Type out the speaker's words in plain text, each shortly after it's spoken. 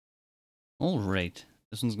Alright,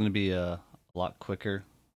 this one's going to be a lot quicker,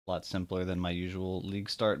 a lot simpler than my usual league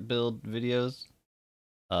start build videos.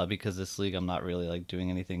 Because this league I'm not really like doing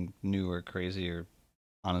anything new or crazy or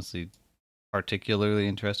honestly particularly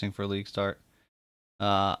interesting for a league start.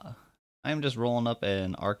 I'm just rolling up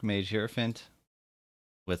an Archmage Hierophant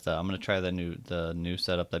with I'm gonna try the new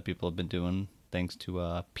setup that people have been doing thanks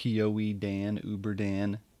to PoE Dan, Uber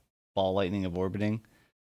Dan, Ball Lightning of Orbiting.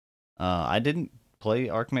 I didn't play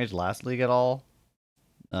Archmage last league at all.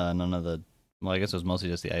 None of the well, I guess it was mostly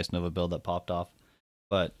just the Ice Nova build that popped off.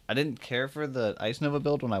 But I didn't care for the Ice Nova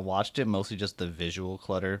build when I watched it. Mostly just the visual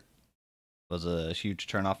clutter was a huge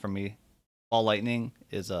turnoff for me. Ball Lightning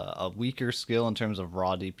is a weaker skill in terms of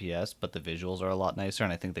raw DPS, but the visuals are a lot nicer,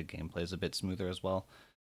 and I think the gameplay is a bit smoother as well.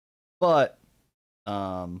 But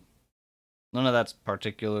um, none of that's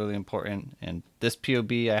particularly important. And this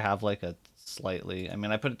POB, I have like a slightly, I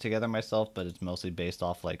mean, I put it together myself, but it's mostly based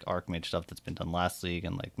off like Archmage stuff that's been done last league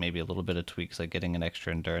and like maybe a little bit of tweaks like getting an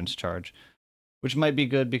extra endurance charge, which might be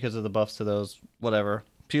good because of the buffs to those. Whatever.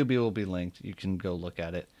 POB will be linked. You can go look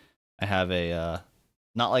at it. I have a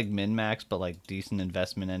not like min max, but like decent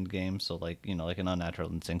investment end game. So like like an unnatural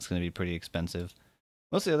instinct's gonna be pretty expensive.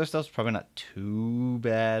 Most of the other stuff's probably not too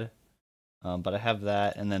bad. But I have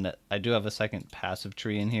that, and then I do have a second passive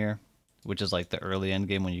tree in here, which is like the early end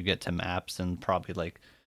game when you get to maps, and probably like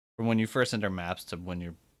from when you first enter maps to when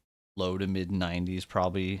you're low to mid 90s,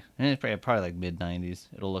 probably, and it's probably like mid 90s.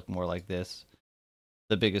 It'll look more like this.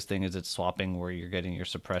 The biggest thing is it's swapping where you're getting your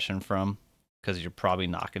suppression from, because you're probably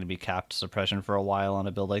not going to be capped suppression for a while on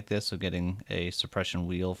a build like this. So getting a suppression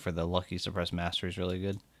wheel for the lucky suppress master is really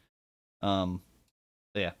good. So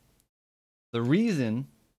yeah, the reason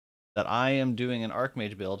that I am doing an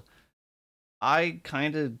Archmage build, I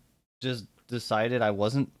kind of just decided I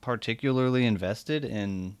wasn't particularly invested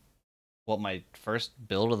in what my first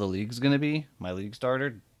build of the league is going to be. My league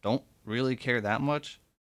starter, don't really care that much.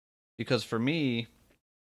 Because for me,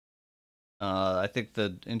 I think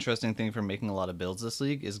the interesting thing for making a lot of builds this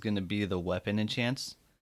league is going to be the weapon enchants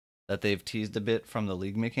that they've teased a bit from the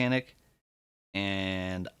league mechanic.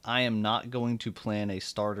 And I am not going to plan a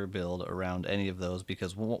starter build around any of those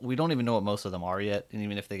because we don't even know what most of them are yet. And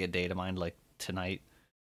even if they get data mined like tonight,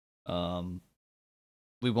 um,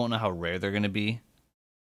 we won't know how rare they're going to be.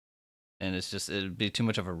 And it'd be too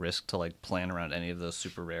much of a risk to like plan around any of those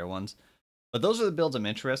super rare ones. But those are the builds I'm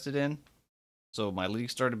interested in. So my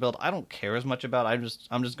league starter build, I don't care as much about.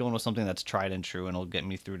 I'm just going with something that's tried and true, and it'll get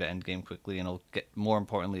me through to end game quickly, and it'll get more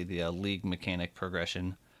importantly the league mechanic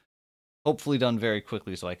progression hopefully done very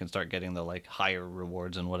quickly so I can start getting the like higher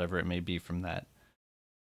rewards and whatever it may be from that.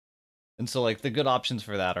 And so like the good options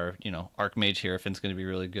for that are, Archmage Hierophant's going to be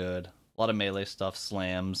really good. A lot of melee stuff,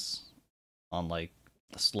 slams on like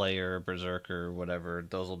Slayer, Berserker, whatever.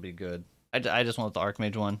 Those will be good. I just want the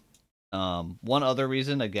Archmage one. One other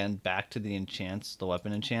reason, again, back to the enchants, the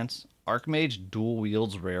weapon enchants. Archmage dual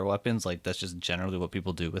wields rare weapons, like that's just generally what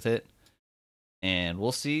people do with it. And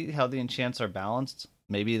we'll see how the enchants are balanced.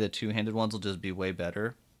 Maybe the two-handed ones will just be way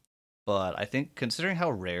better. But I think considering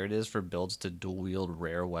how rare it is for builds to dual wield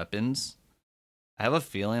rare weapons, I have a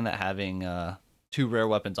feeling that having two rare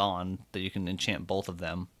weapons on that you can enchant both of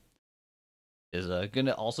them is going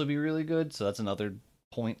to also be really good. So that's another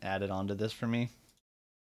point added onto this for me.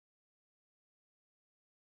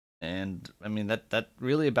 And I mean that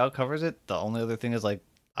really about covers it. The only other thing is like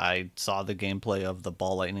I saw the gameplay of the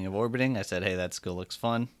Ball Lightning of Orbiting. I said, hey, that skill looks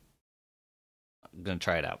fun. I'm gonna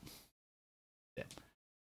try it out. Yeah.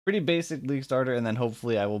 Pretty basic league starter, and then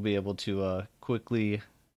hopefully I will be able to quickly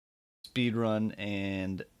speedrun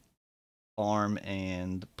and farm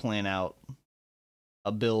and plan out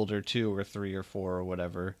a build or two or three or four or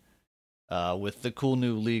whatever with the cool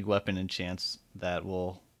new league weapon enchants that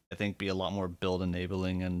will, I think, be a lot more build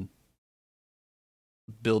enabling and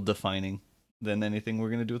build defining than anything we're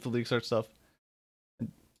gonna do with the league start stuff.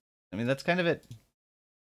 I mean, that's kind of it.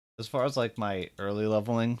 As far as like my early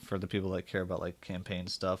leveling for the people that care about like campaign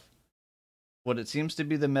stuff, what it seems to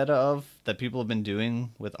be the meta of that people have been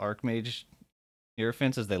doing with Archmage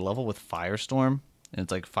Hierophants is they level with Firestorm, and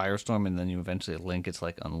it's like Firestorm, and then you eventually link it's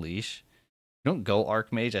like Unleash. You don't go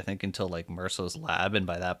Archmage, I think, until like Merso's Lab, and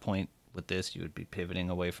by that point with this you would be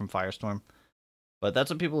pivoting away from Firestorm. But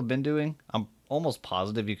that's what people have been doing. I'm almost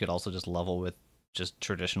positive you could also just level with just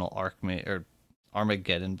traditional Archmage or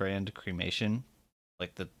Armageddon brand cremation,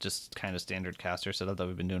 like the just kind of standard caster setup that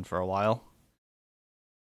we've been doing for a while.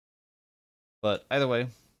 But either way,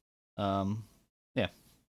 yeah,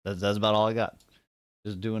 that's about all I got.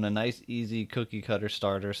 Just doing a nice, easy cookie cutter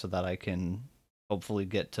starter so that I can hopefully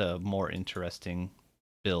get to more interesting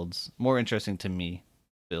builds, more interesting to me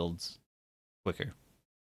builds quicker.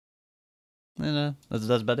 And that's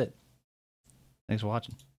about it. Thanks for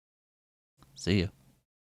watching. See ya.